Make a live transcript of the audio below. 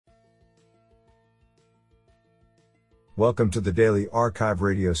Welcome to the Daily Archive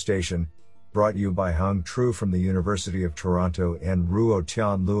radio station, brought you by Hung Tru from the University of Toronto and Ruo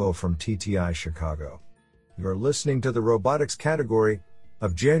Tian Luo from TTI Chicago. You are listening to the robotics category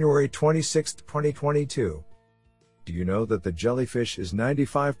of January 26, 2022. Do you know that the jellyfish is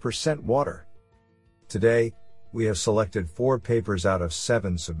 95% water? Today, we have selected 4 papers out of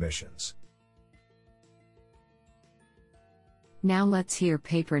 7 submissions. Now let's hear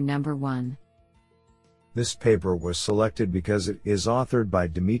paper number 1. This paper was selected because it is authored by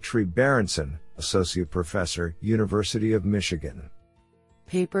Dmitry Berenson, Associate Professor, University of Michigan.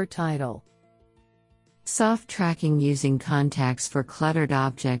 Paper title: Soft tracking using contacts for cluttered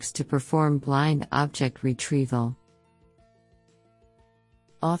objects to perform blind object retrieval.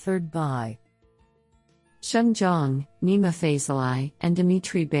 Authored by Sheng Zhang, Nima Fazeli, and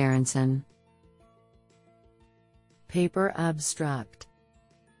Dmitry Berenson. Paper abstract: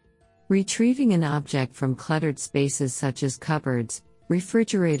 Retrieving an object from cluttered spaces such as cupboards,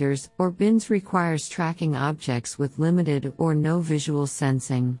 refrigerators, or bins requires tracking objects with limited or no visual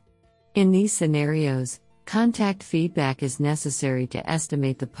sensing. In these scenarios, contact feedback is necessary to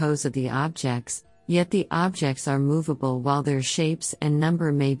estimate the pose of the objects, yet the objects are movable while their shapes and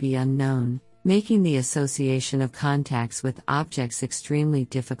number may be unknown, making the association of contacts with objects extremely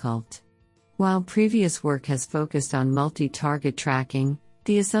difficult. While previous work has focused on multi-target tracking,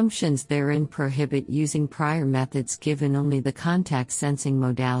 the assumptions therein prohibit using prior methods given only the contact sensing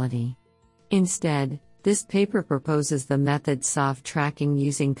modality. Instead, this paper proposes the method soft tracking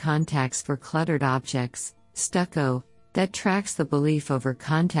using contacts for cluttered objects, STUCO, that tracks the belief over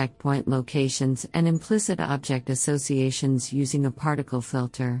contact point locations and implicit object associations using a particle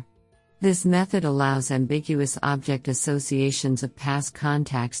filter. This method allows ambiguous object associations of past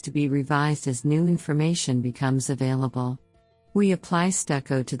contacts to be revised as new information becomes available. We apply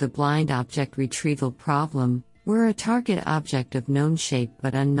STUCO to the blind object retrieval problem, where a target object of known shape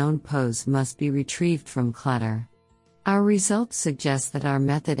but unknown pose must be retrieved from clutter. Our results suggest that our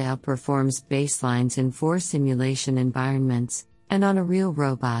method outperforms baselines in 4 simulation environments, and on a real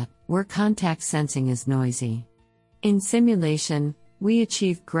robot, where contact sensing is noisy. In simulation, we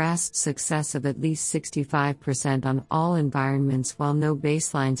achieve grasp success of at least 65% on all environments while no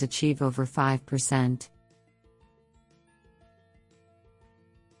baselines achieve over 5%.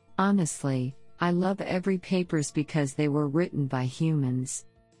 Honestly, I love every papers because they were written by humans.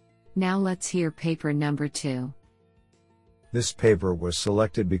 Now let's hear paper number 2. This paper was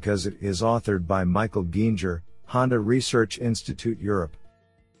selected because it is authored by Michael Ginger, Honda Research Institute Europe.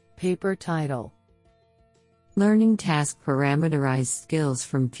 Paper title: Learning task parameterized skills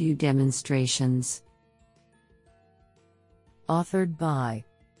from few demonstrations. Authored by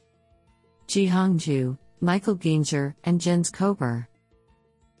Jihong Zhu, Michael Ginger, and Jens Kober.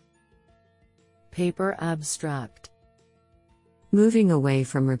 Paper abstract: Moving away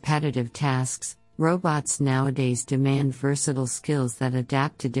from repetitive tasks, robots nowadays demand versatile skills that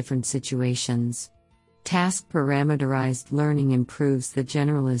adapt to different situations. Task parameterized learning improves the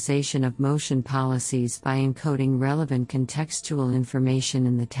generalization of motion policies by encoding relevant contextual information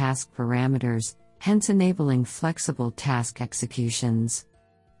in the task parameters, hence enabling flexible task executions.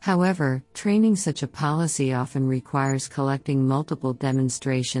 However, training such a policy often requires collecting multiple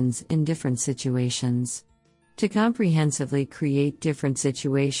demonstrations in different situations. To comprehensively create different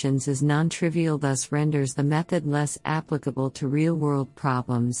situations is non-trivial, thus renders the method less applicable to real-world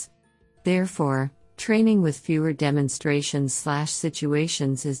problems. Therefore, training with fewer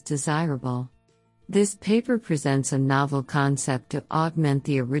demonstrations/situations is desirable. This paper presents a novel concept to augment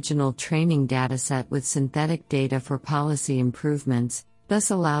the original training dataset with synthetic data for policy improvements, thus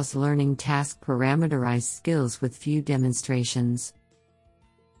allows learning task parameterized skills with few demonstrations.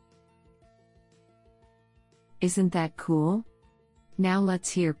 Isn't that cool? Now let's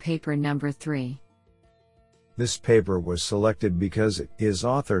hear paper number 3. This paper was selected because it is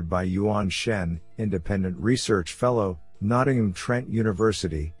authored by Yuan Shen, Independent Research Fellow, Nottingham Trent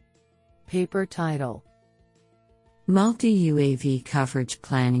University. Paper title: Multi-UAV coverage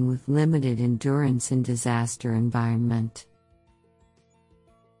planning with limited endurance in disaster environment.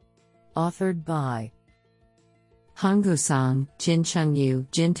 Authored by Honggu Song, Jincheng Yu,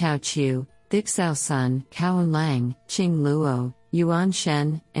 Jintao Qiu, Dixao Sun, Cowan Lang, Qing Luo, Yuan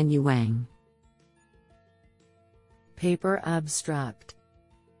Shen, and Yu Wang. Paper abstract: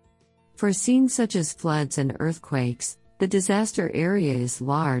 For scenes such as floods and earthquakes, the disaster area is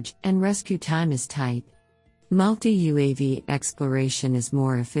large and rescue time is tight. Multi-UAV exploration is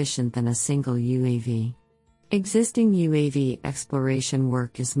more efficient than a single UAV. Existing UAV exploration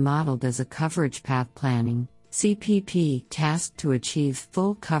work is modeled as a coverage path planning (CPP) task to achieve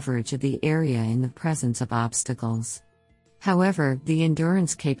full coverage of the area in the presence of obstacles. However, the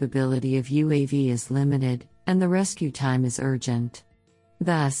endurance capability of UAV is limited, and the rescue time is urgent.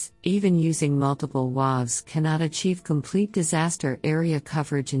 Thus, even using multiple WAVs cannot achieve complete disaster area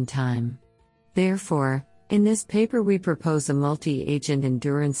coverage in time. Therefore, in this paper we propose a multi-agent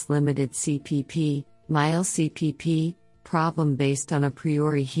endurance limited CPP, MILCPP, problem based on a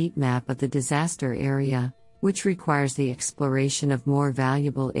priori heat map of the disaster area, which requires the exploration of more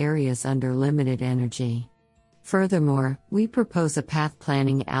valuable areas under limited energy. Furthermore, we propose a path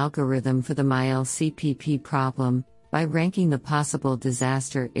planning algorithm for the MILCPP problem, by ranking the possible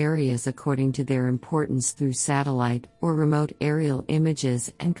disaster areas according to their importance through satellite or remote aerial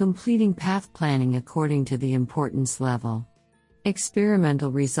images and completing path planning according to the importance level.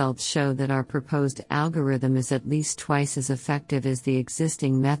 Experimental results show that our proposed algorithm is at least twice as effective as the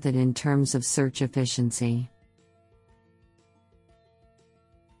existing method in terms of search efficiency.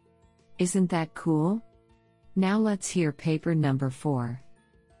 Isn't that cool? Now let's hear paper number 4.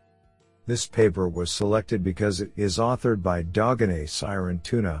 This paper was selected because it is authored by Dogane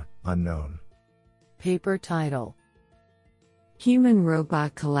Sirentuna, unknown. Paper title: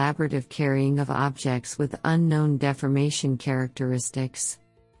 Human-robot collaborative carrying of objects with unknown deformation characteristics.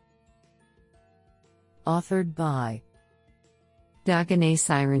 Authored by Dogane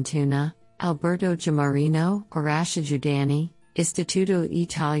Sirentuna, Alberto Giammarino, Orazio Giudani, Istituto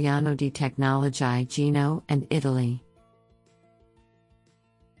Italiano di Tecnologia Gino, and Italy.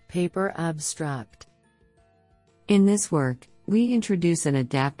 Paper abstract: In this work, we introduce an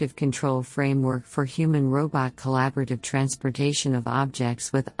adaptive control framework for human-robot collaborative transportation of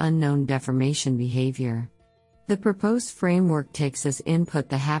objects with unknown deformation behavior. The proposed framework takes as input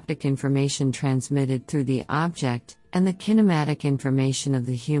the haptic information transmitted through the object, and the kinematic information of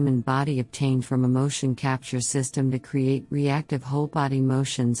the human body obtained from a motion capture system to create reactive whole-body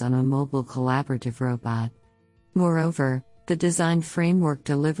motions on a mobile collaborative robot. Moreover, the design framework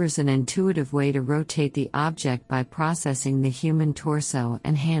delivers an intuitive way to rotate the object by processing the human torso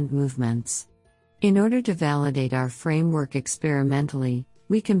and hand movements. In order to validate our framework experimentally,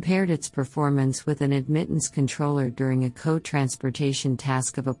 we compared its performance with an admittance controller during a co-transportation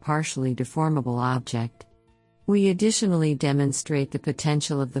task of a partially deformable object. We additionally demonstrate the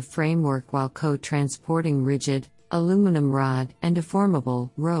potential of the framework while co-transporting rigid, aluminum rod, and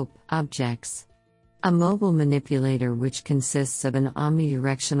deformable, rope, objects. A mobile manipulator, which consists of an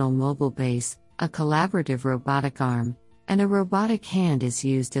omnidirectional mobile base, a collaborative robotic arm, and a robotic hand, is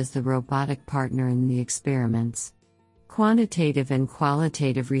used as the robotic partner in the experiments. Quantitative and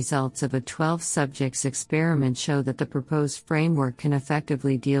qualitative results of a 12 subjects experiment show that the proposed framework can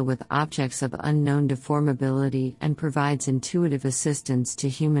effectively deal with objects of unknown deformability and provides intuitive assistance to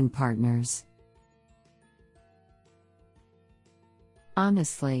human partners.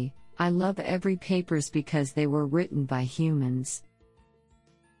 Honestly, I love every papers because they were written by humans.